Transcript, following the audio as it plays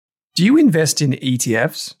Do you invest in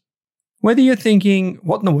ETFs? Whether you're thinking,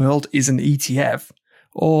 what in the world is an ETF?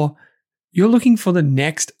 Or you're looking for the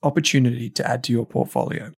next opportunity to add to your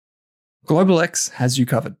portfolio, GlobalX has you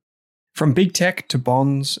covered. From big tech to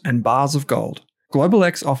bonds and bars of gold,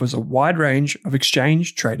 GlobalX offers a wide range of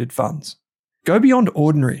exchange-traded funds. Go beyond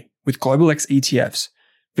ordinary with GlobalX ETFs.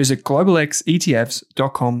 Visit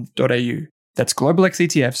globalxetfs.com.au. That's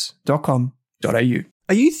globalxetfs.com.au.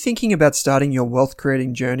 Are you thinking about starting your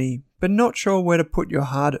wealth-creating journey, but not sure where to put your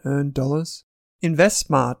hard-earned dollars?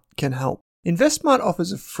 InvestSmart can help. InvestSmart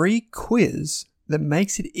offers a free quiz that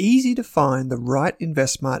makes it easy to find the right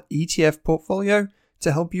InvestSmart ETF portfolio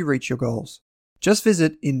to help you reach your goals. Just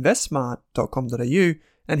visit investsmart.com.au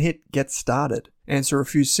and hit Get Started. Answer a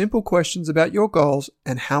few simple questions about your goals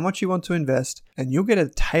and how much you want to invest, and you'll get a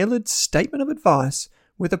tailored statement of advice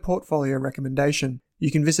with a portfolio recommendation. You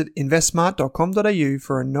can visit investsmart.com.au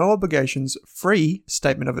for a no-obligations free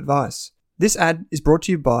statement of advice. This ad is brought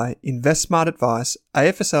to you by InvestSmart Advice,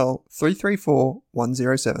 AFSL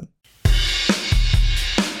 334107.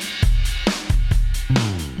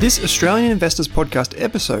 This Australian Investors Podcast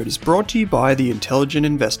episode is brought to you by The Intelligent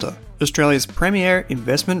Investor, Australia's premier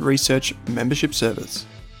investment research membership service.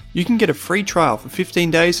 You can get a free trial for 15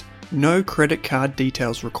 days, no credit card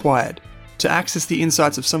details required. To access the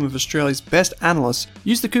insights of some of Australia's best analysts,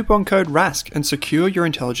 use the coupon code RASK and secure your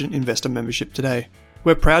Intelligent Investor membership today.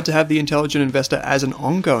 We're proud to have The Intelligent Investor as an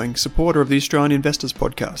ongoing supporter of the Australian Investors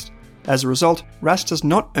Podcast. As a result, RASK does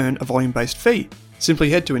not earn a volume-based fee. Simply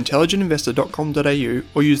head to intelligentinvestor.com.au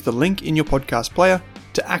or use the link in your podcast player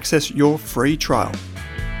to access your free trial.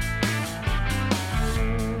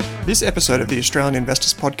 This episode of the Australian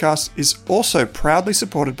Investors Podcast is also proudly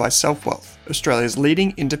supported by Selfwealth, Australia's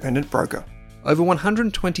leading independent broker. Over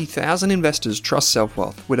 120,000 investors trust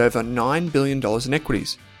Selfwealth with over $9 billion in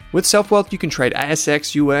equities. With Selfwealth, you can trade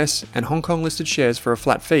ASX, US, and Hong Kong listed shares for a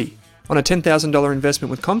flat fee. On a $10,000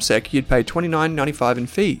 investment with CommSec, you'd pay $29.95 in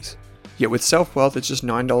fees. Yet with Selfwealth, it's just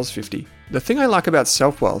 $9.50. The thing I like about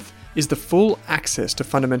Selfwealth is the full access to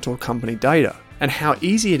fundamental company data and how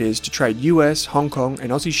easy it is to trade US, Hong Kong,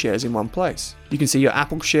 and Aussie shares in one place. You can see your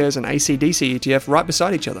Apple shares and ACDC ETF right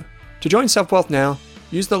beside each other. To join Selfwealth now,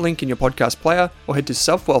 use the link in your podcast player or head to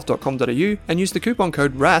selfwealth.com.au and use the coupon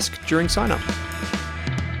code RASK during sign-up.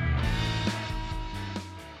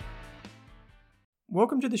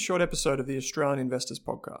 Welcome to this short episode of the Australian Investors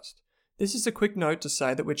Podcast. This is a quick note to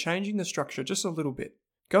say that we're changing the structure just a little bit.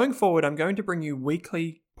 Going forward, I'm going to bring you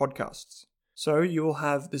weekly podcasts. So you will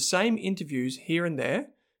have the same interviews here and there,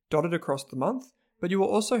 dotted across the month, but you will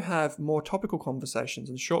also have more topical conversations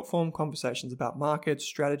and short-form conversations about markets,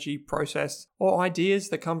 strategy, process, or ideas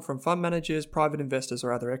that come from fund managers, private investors,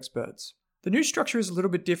 or other experts. The new structure is a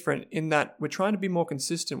little bit different in that we're trying to be more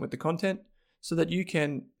consistent with the content so that you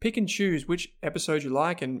can pick and choose which episode you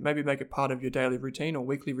like and maybe make it part of your daily routine or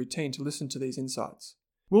weekly routine to listen to these insights.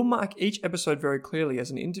 We'll mark each episode very clearly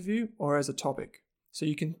as an interview or as a topic, so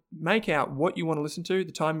you can make out what you want to listen to,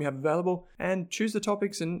 the time you have available, and choose the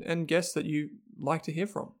topics and guests that you like to hear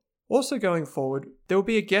from. Also going forward, there will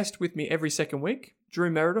be a guest with me every second week. Drew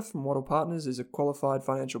Meredith from Waddle Partners is a qualified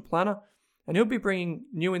financial planner, and he'll be bringing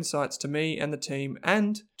new insights to me and the team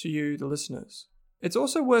and to you, the listeners. It's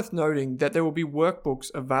also worth noting that there will be workbooks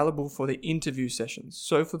available for the interview sessions.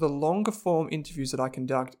 So for the longer form interviews that I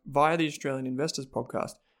conduct via the Australian Investors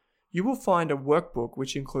Podcast, you will find a workbook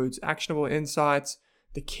which includes actionable insights,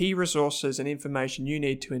 the key resources and information you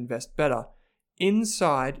need to invest better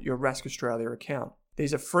inside your Rask Australia account.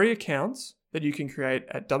 These are free accounts that you can create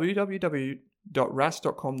at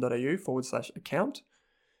www.rask.com.au/account,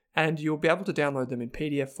 and you'll be able to download them in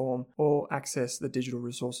PDF form or access the digital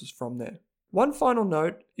resources from there. One final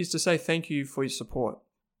note is to say thank you for your support.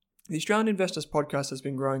 The Australian Investors Podcast has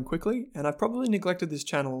been growing quickly, and I've probably neglected this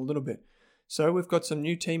channel a little bit. So we've got some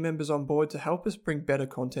new team members on board to help us bring better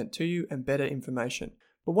content to you and better information.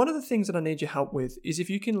 But one of the things that I need your help with is if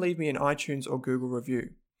you can leave me an iTunes or Google review.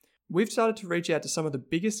 We've started to reach out to some of the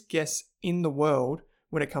biggest guests in the world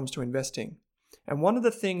when it comes to investing. And one of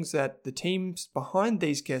the things that the teams behind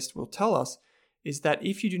these guests will tell us is that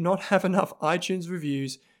if you do not have enough iTunes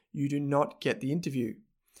reviews, you do not get the interview.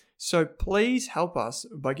 So please help us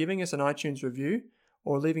by giving us an iTunes review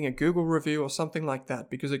or leaving a Google review or something like that,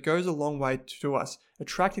 because it goes a long way to us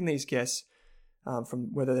attracting these guests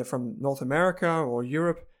from whether they're from North America or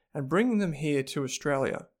Europe and bringing them here to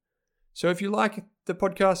Australia. So if you like the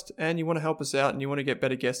podcast and you want to help us out and you want to get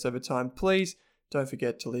better guests over time, please don't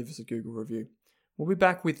forget to leave us a Google review. We'll be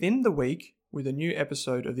back within the week with a new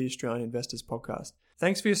episode of the Australian Investors Podcast.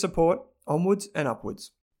 Thanks for your support. Onwards and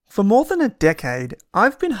upwards. For more than a decade,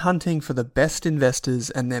 I've been hunting for the best investors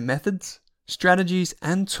and their methods, strategies,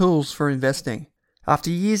 and tools for investing. After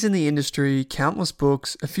years in the industry, countless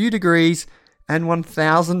books, a few degrees, and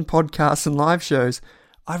 1,000 podcasts and live shows,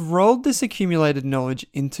 I've rolled this accumulated knowledge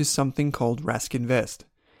into something called Rask Invest.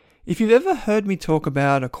 If you've ever heard me talk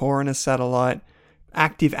about a core and a satellite,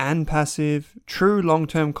 active and passive, true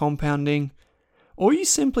long-term compounding, or you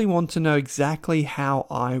simply want to know exactly how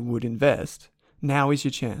I would invest, now is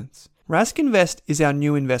your chance. Rask Invest is our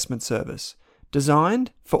new investment service,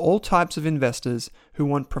 designed for all types of investors who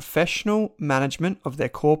want professional management of their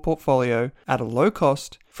core portfolio at a low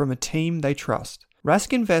cost from a team they trust.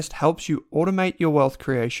 Rask Invest helps you automate your wealth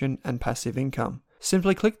creation and passive income.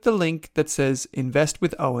 Simply click the link that says Invest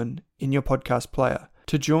with Owen in your podcast player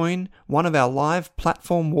to join one of our live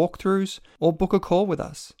platform walkthroughs or book a call with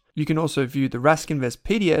us. You can also view the Rask Invest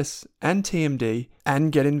PDS and TMD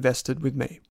and get invested with me.